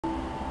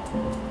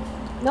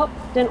Nope,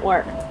 didn't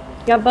work.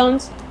 You have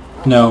bones?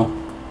 No.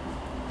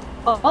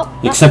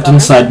 Oh, Except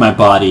inside my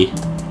body.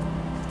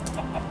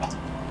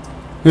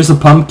 Here's a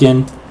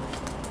pumpkin.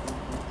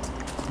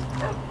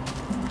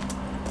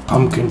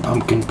 Pumpkin,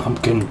 pumpkin,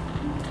 pumpkin.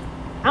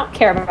 I don't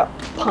care about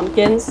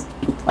pumpkins.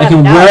 I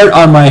can wear it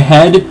on my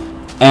head,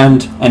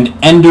 and an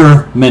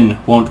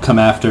Enderman won't come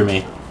after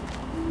me.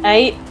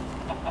 Right?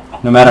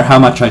 No matter how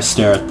much I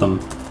stare at them.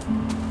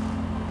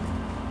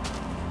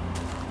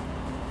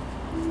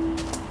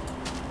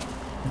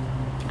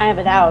 I have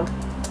a dog.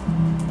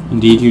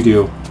 Indeed you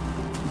do.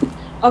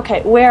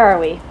 Okay, where are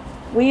we?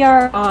 We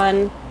are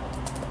on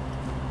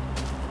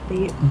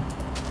the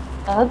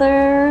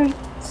other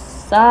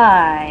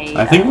side.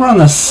 I think we're on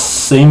the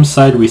same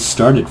side we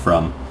started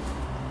from.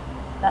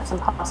 That's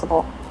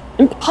impossible.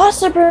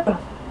 Impossible!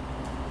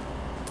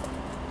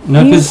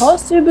 No, because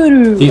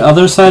Impossible! the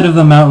other side of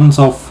the mountain's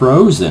all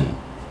frozen.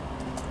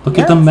 Look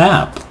at the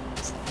map.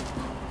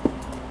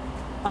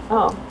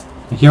 Oh.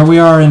 Here we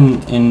are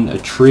in a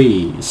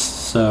tree,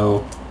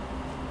 so...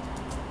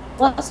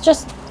 Let's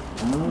just...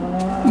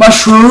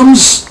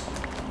 Mushrooms!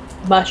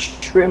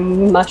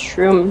 Mushroom,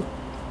 mushroom.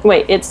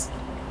 Wait, it's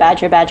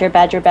badger, badger,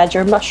 badger,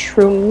 badger,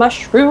 mushroom,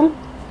 mushroom.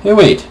 Hey,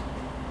 wait.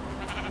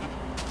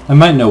 I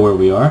might know where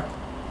we are.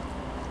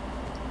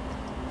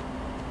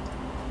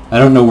 I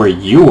don't know where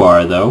you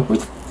are, though.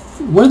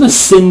 Where the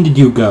sin did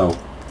you go?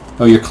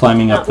 Oh, you're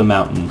climbing up the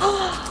mountain.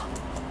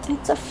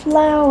 It's a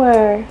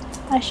flower.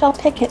 I shall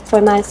pick it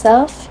for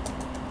myself.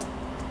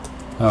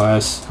 Oh, I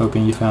was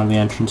hoping you found the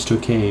entrance to a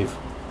cave.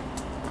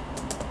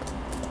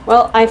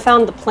 Well, I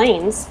found the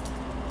plains.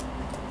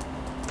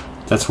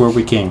 That's where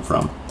we came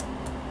from.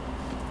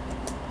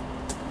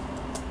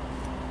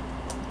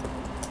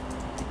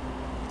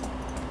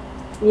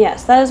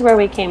 Yes, that is where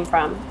we came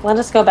from. Let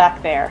us go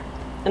back there.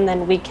 And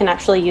then we can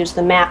actually use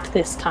the map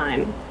this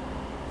time.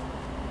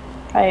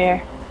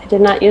 I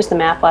did not use the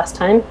map last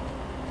time.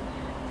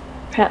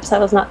 Perhaps that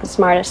was not the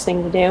smartest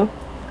thing to do.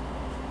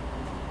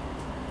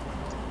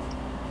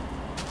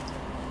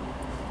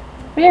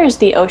 Where's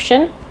the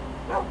ocean?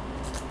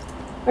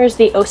 Where's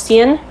the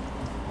ocean?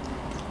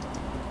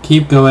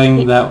 Keep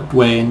going that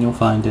way and you'll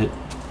find it.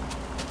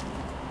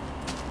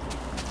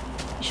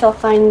 You shall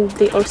find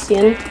the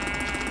ocean.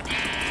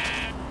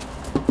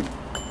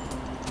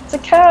 It's a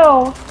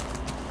cow!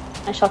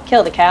 I shall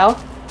kill the cow.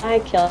 I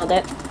killed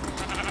it.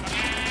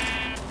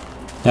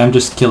 Yeah, I'm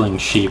just killing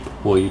sheep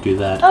while you do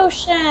that.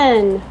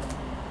 Ocean!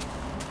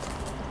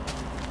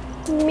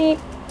 Meep.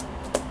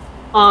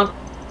 Honk.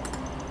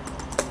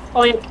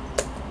 Oink.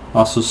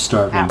 Also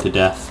starving Ow. to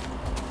death.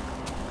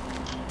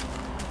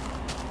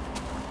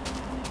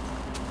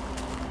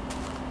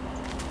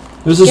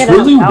 There's this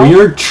really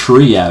weird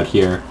tree out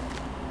here.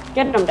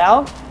 Get him,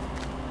 dog.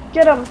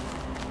 Get him.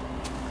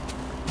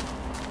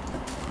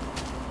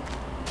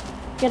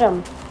 Get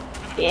him.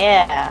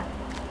 Yeah.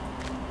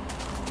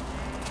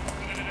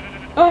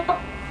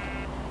 Oh.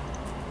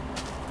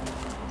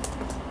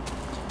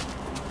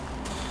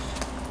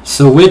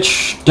 So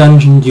which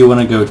dungeon do you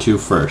want to go to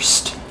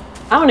first?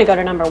 I want to go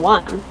to number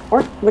 1,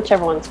 or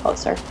whichever one's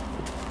closer.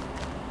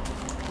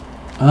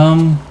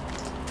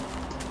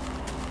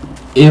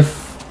 If...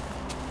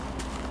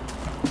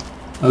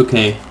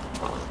 Okay.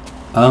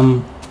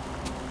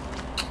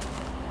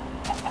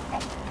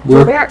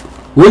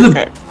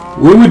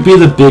 Where would be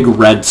the big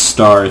red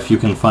star if you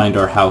can find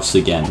our house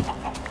again?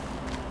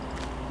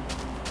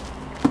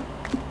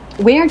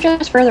 We're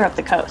just further up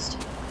the coast.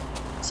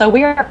 So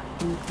we're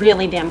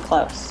really damn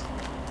close.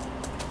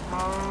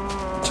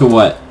 To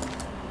what?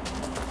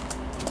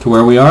 To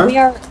where we are? We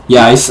are...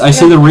 Yeah, I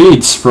see the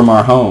reeds from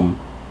our home.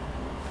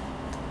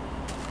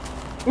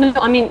 No,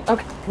 I mean,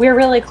 okay, we're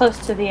really close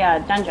to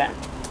the dungeon.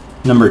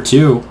 Number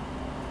 2.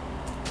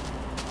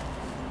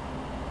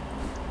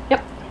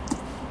 Yep.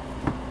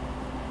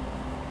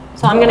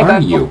 So I'm gonna go.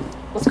 You?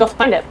 Let's go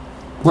find it.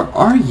 Where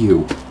are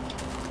you?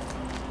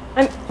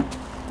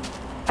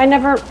 I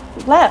never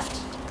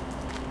left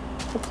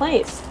the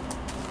place.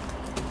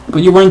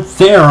 But you weren't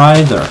there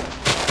either.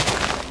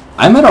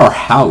 I'm at our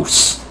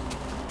house.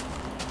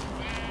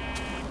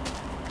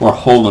 Or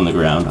hole in the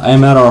ground. I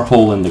am at our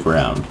hole in the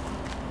ground.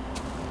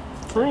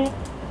 Alright.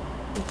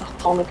 The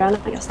hole in the ground.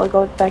 I guess I'll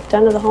go back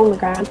down to the hole in the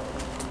ground.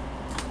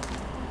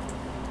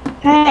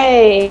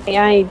 Hey,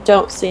 I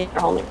don't see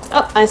our hole in the ground.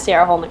 Oh, I see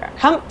our hole in the ground.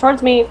 Come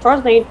towards me,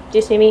 towards me. Do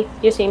you see me? Do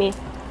you see me?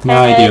 No,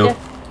 I do.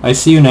 I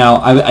see you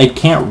now. I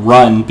can't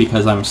run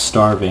because I'm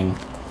starving.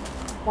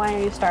 Why are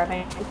you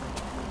starving?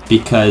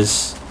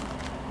 Because...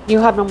 You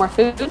have no more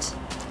foods?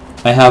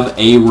 I have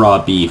a raw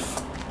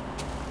beef.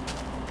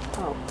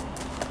 Oh.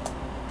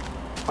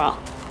 Well.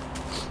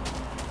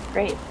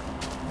 Great.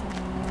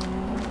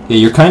 Yeah,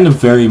 you're kind of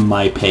very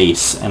my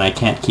pace, and I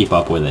can't keep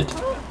up with it.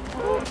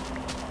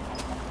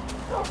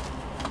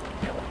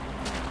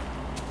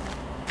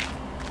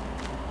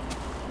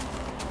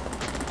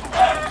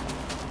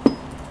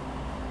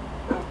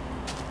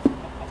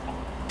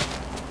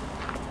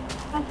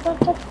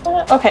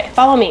 Okay,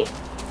 follow me.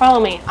 Follow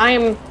me. I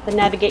am the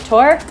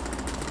navigator.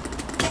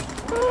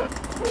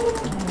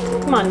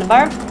 Come on,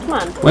 Navarr. Come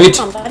on. Wait.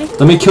 Come on, buddy.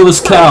 Let me kill this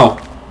cow.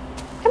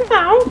 Come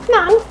on. Come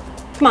on.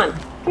 Come on.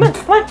 Come on.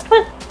 Come on. Come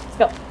on. Let's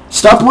go.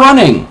 Stop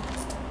running.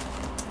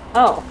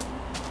 Oh.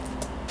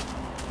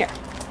 Here.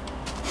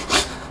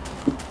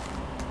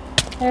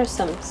 There's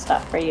some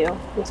stuff for you,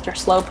 Mr.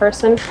 Slow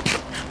Person.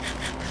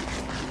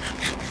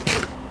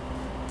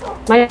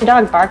 My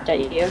dog barked at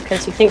you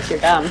because he thinks you're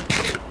dumb.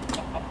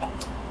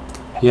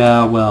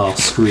 Yeah, well,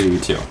 screw you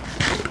too. You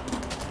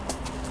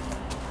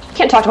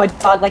can't talk to my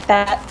dog like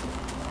that.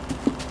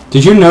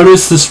 Did you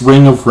notice this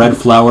ring of red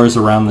flowers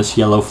around this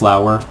yellow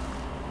flower?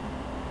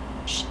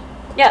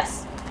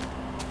 Yes.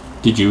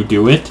 Did you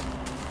do it?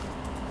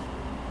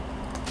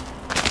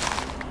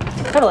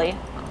 Totally.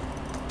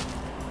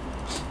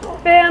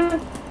 Bam!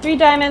 3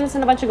 diamonds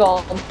and a bunch of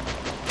gold.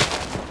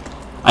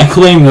 I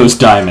claim those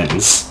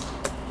diamonds.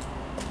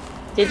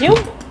 Did you?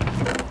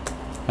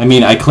 I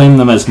mean, I claim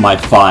them as my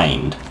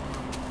find.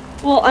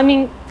 Well, I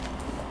mean,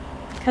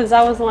 because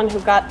I was the one who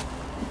got the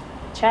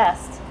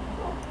chest.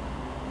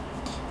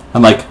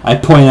 I'm like, I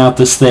point out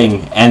this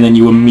thing, and then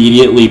you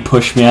immediately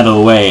push me out of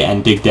the way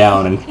and dig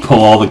down and pull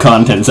all the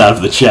contents out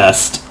of the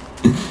chest.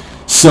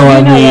 So,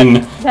 I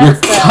mean, you're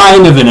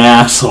kind of an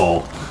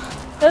asshole.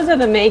 Those are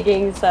the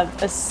makings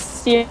of a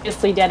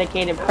seriously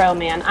dedicated pro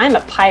man. I'm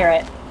a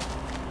pirate.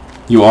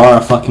 You are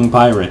a fucking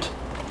pirate.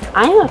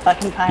 I am a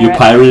fucking pirate. You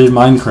pirated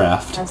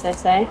Minecraft. As they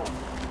say.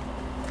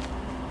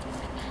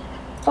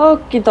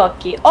 Okie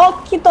dokie.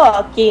 Okie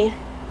dokie.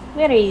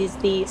 Where is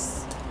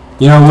this?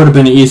 You know, it would have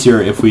been easier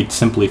if we'd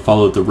simply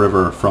followed the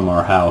river from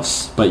our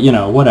house. But, you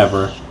know,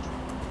 whatever.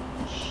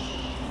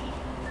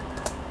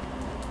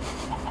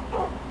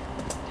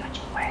 Don't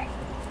you worry.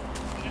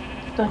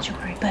 Don't you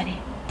worry,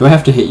 buddy. Do I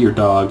have to hit your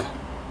dog?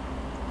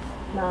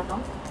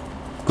 No.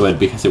 Good,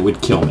 because it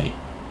would kill me.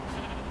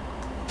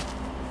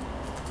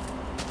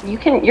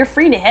 You're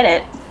free to hit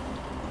it.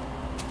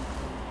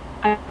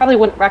 I probably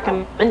wouldn't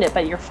recommend it,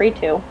 but you're free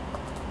to.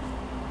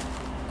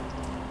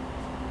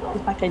 In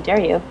fact, I dare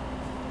you.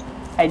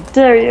 I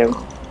dare you.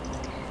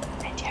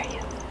 I dare you.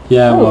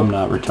 Yeah, well, I'm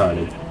not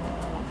retarded.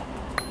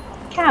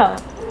 Cow.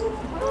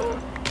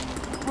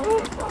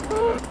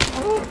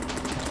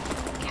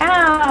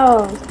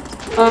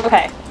 Cows.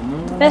 Okay.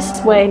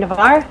 This way,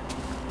 Navarr.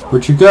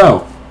 Where'd you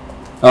go?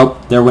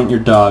 Oh, there went your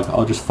dog.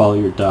 I'll just follow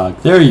your dog.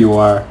 There you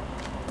are.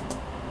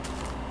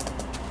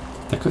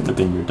 That couldn't have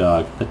been your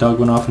dog. That dog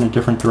went off in a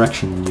different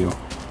direction than you.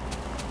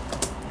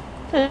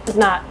 This is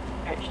not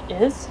where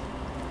it is.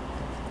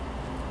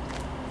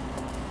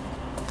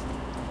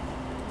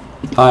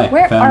 Hi,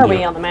 Where found are you.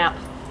 we on the map?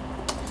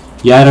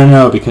 Yeah, I don't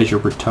know, because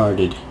you're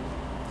retarded.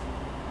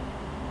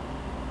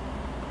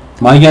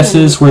 My guess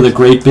is we're the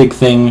great big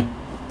thing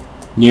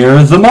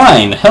near the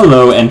mine.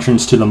 Hello,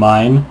 entrance to the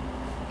mine.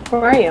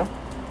 Where are you?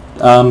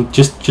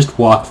 Just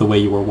walk the way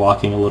you were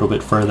walking a little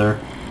bit further.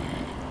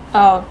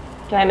 Oh,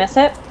 did I miss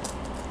it?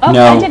 Oh,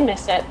 No. I did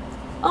miss it.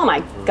 Oh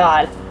my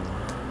god.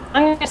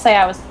 I'm gonna say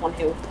I was the one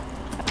who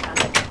found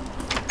it.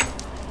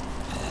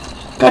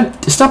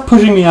 God, stop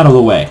pushing me out of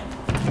the way.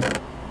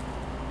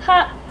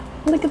 Ha!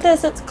 Look at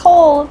this, it's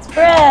coal, it's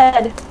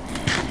bread!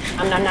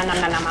 Nom nom nom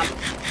nom nom nom nom.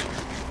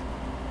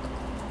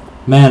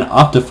 Man,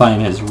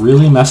 Optifine has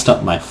really messed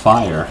up my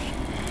fire.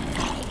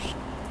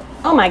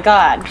 Oh my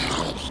god.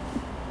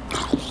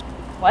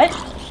 What?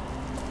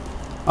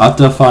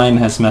 Optifine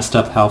has messed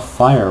up how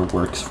fire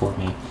works for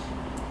me.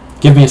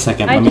 Give me a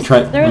second, let me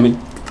try...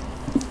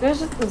 There's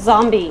just a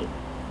zombie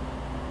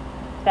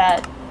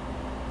that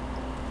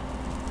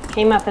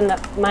came up in the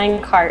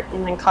mine cart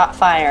and then caught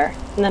fire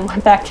and then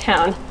went back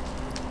down.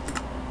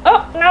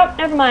 Oh, no,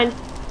 never mind.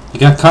 You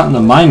got caught in the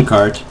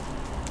minecart.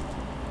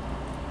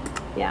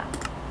 Yeah.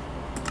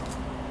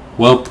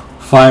 Welp,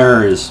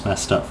 fire is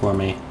messed up for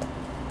me.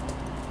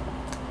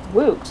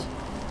 Woot.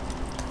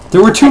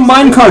 There were 2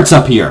 minecarts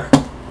up here!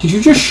 Did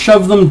you just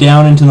shove them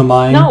down into the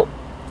mine? No,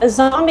 a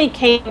zombie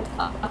came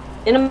up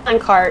in a mine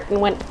cart and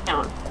went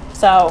down.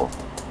 So,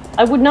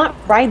 I would not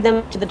ride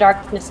them to the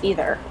darkness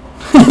either.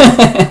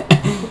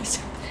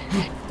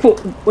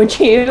 Would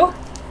you?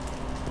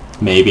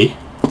 Maybe.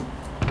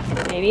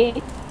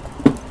 Maybe.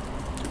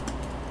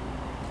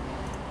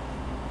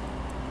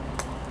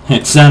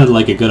 It sounded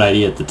like a good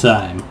idea at the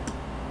time.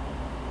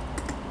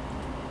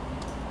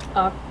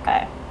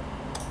 Okay.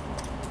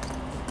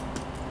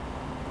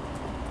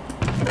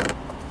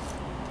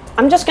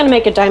 I'm just gonna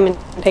make a diamond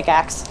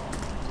pickaxe.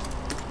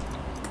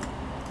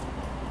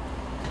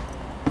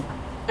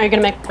 Are you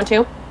gonna make one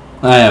too?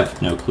 I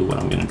have no clue what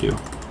I'm gonna do.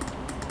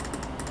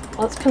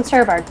 Let's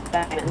conserve our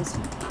diamonds.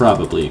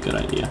 Probably a good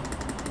idea.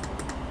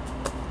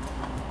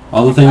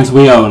 All the things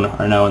we own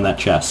are now in that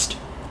chest.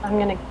 I'm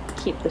gonna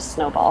keep this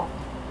snowball.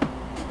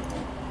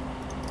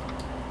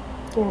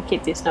 I'm gonna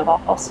keep these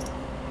snowballs.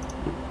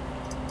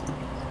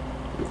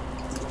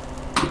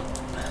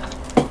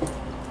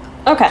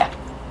 Okay.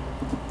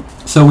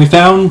 So we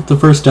found the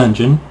first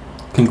dungeon.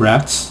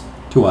 Congrats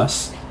to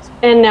us.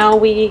 And now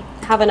we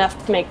have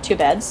enough to make 2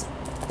 beds.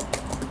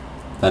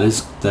 That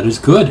is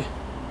good.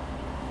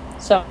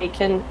 So we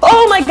can...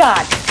 Oh my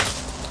god!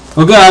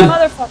 Oh god!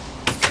 Motherfucker!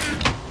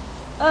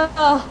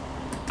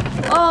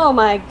 Oh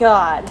my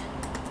god.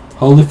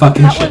 Holy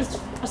fucking That shit. was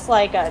just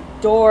like a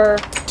door.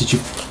 Did you...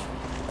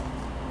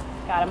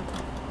 Got him.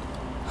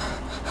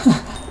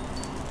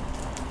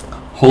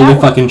 Holy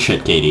fucking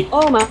shit, Katie.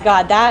 Oh my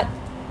god, that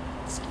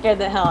scared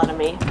the hell out of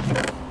me.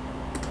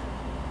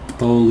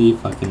 Holy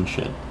fucking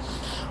shit.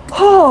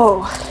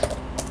 Oh.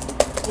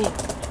 Man.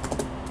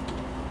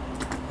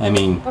 I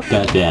mean, Okay.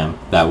 goddamn,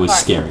 that was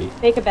Alright. scary.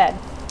 Make a bed.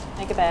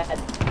 Make a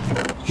bed.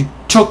 You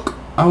took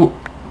out...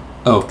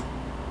 Oh.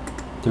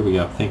 There we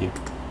go, thank you.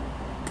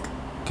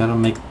 Gotta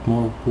make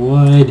more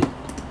wood.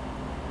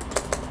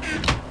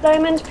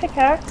 Diamond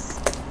pickaxe.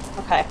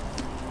 Okay.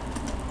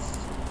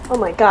 Oh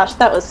my gosh,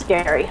 that was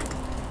scary.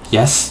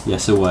 Yes,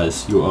 yes it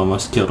was. You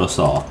almost killed us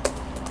all.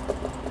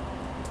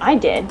 I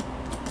did.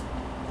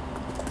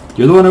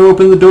 You're the one who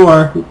opened the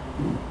door.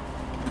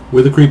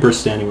 With a creeper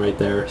standing right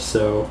there,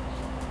 so...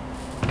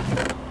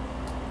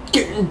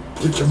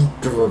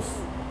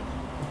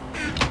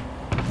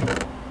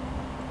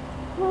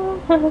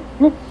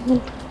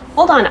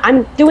 Hold on,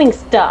 I'm doing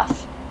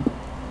stuff.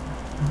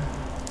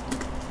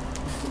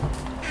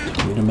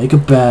 I'm gonna make a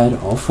bed,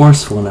 all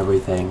forceful and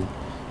everything.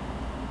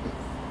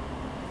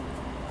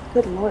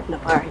 Good lord,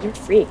 Navarr, you're a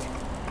freak.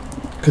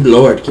 Good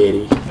lord,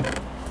 Katie.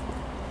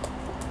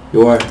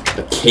 You're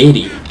a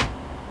Katie.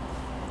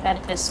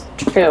 That is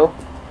true.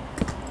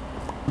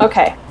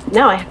 Okay,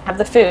 now I have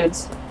the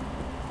foods.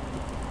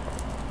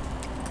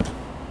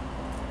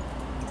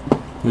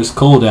 There's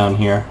coal down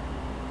here.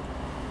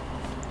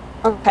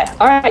 Okay,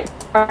 alright.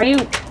 Are you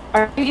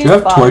Do you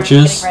have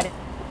torches? getting ready?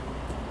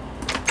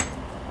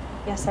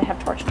 Yes, I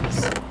have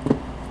torches.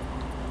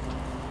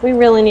 We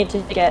really need to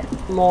get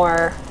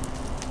more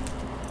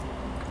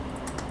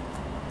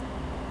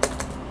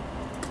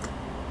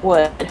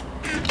wood.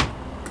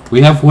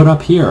 We have wood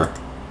up here.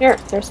 Here,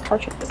 there's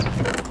torches.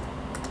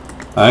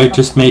 I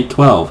just made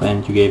 12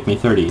 and you gave me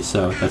 30,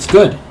 so that's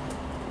good.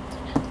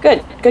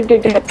 Good, good,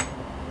 good, good.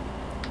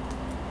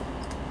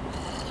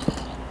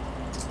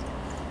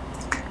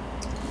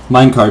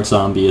 Minecart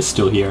zombie is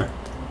still here.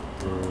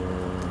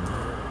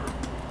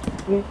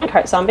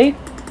 Minecart zombie.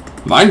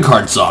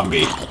 Minecart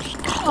zombie!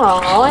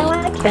 Oh, I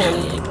like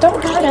him.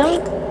 Don't hurt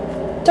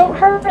him. Don't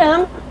hurt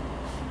him.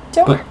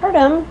 Don't But- hurt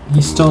him.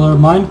 He stole our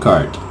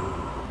minecart.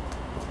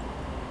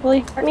 Will he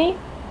hurt me?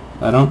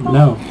 I don't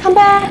know. Come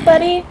back,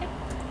 buddy.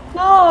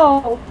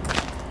 No.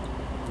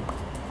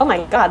 Oh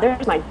my god,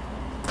 there's my...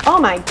 Oh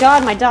my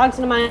god, my dog's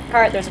in a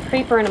minecart. There's a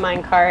creeper in a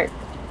minecart.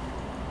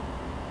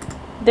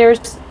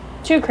 There's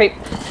two creep...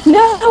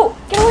 No!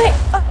 Get away!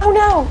 Oh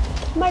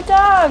no! My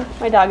dog!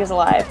 My dog is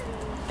alive.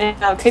 And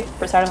a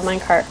creeper's out of a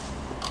minecart.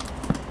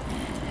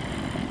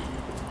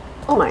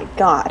 Oh my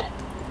god.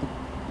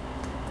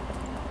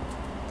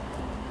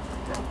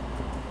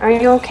 Are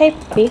you okay,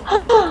 buddy?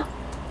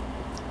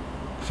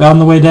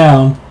 Found the way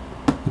down.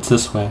 It's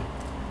this way.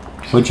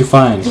 What'd you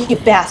find? You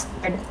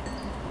bastard.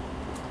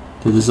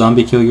 Did the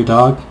zombie kill your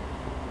dog?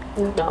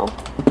 No.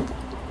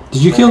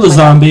 Did you kill the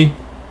zombie?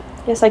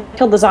 Yes, I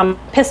killed the zombie.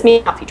 Pissed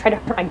me off. He tried to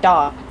hurt my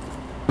dog.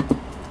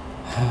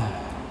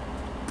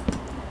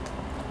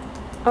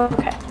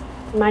 Okay.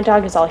 My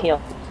dog is all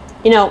healed.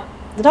 You know,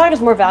 the dog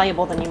is more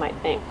valuable than you might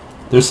think.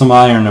 There's some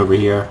iron over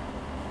here.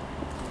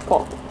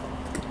 Cool.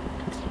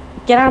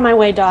 Get out of my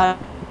way, dog.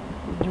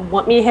 You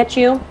want me to hit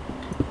you?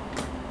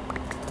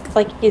 It's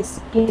like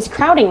he's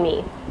crowding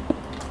me.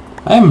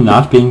 I am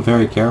not being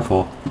very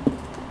careful.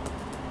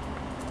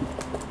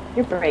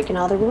 You're breaking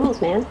all the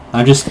rules, man.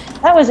 I'm just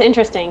That was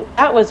interesting.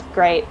 That was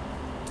great.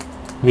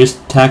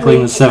 tackling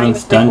the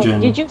 7th dungeon.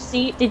 Did you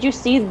see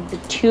the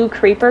two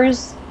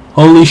creepers?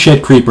 Holy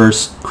shit,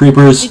 creepers.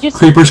 Creepers, Did you see-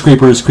 creepers,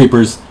 creepers,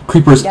 creepers,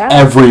 creepers Yeah.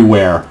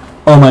 everywhere.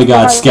 Oh my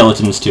god, Yeah.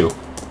 skeletons too.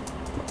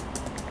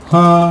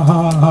 Ha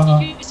ha ha.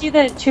 Did you see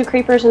the two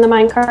creepers in the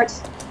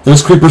minecarts?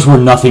 Those creepers were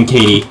nothing,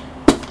 Katie.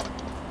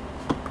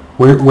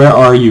 Where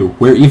are you?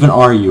 Where even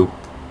are you?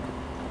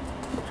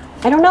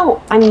 I don't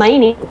know. I'm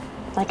mining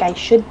like I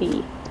should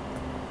be.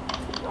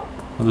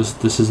 Well,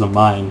 this is a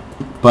mine.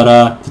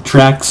 But the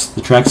tracks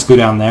go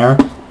down there.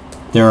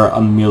 There are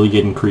a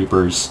million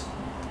creepers.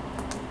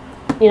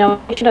 You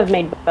know, we should have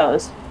made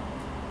bows.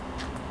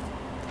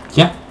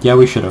 Yeah,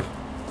 we should have.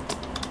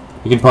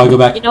 We can probably go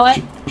back. You know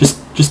what?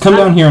 Just come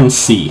down here and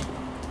see.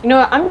 You know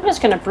what? I'm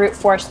just gonna brute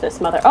force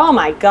this mother. Oh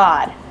my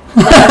god.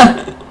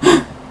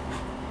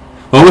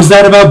 What was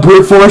that about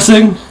brute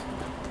forcing?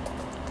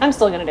 I'm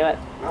still gonna do it.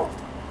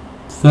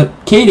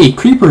 Katie,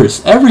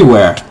 creepers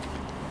everywhere.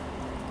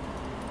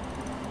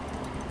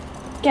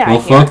 Get out Well,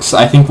 of here. folks,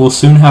 I think we'll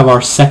soon have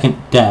our second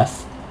death.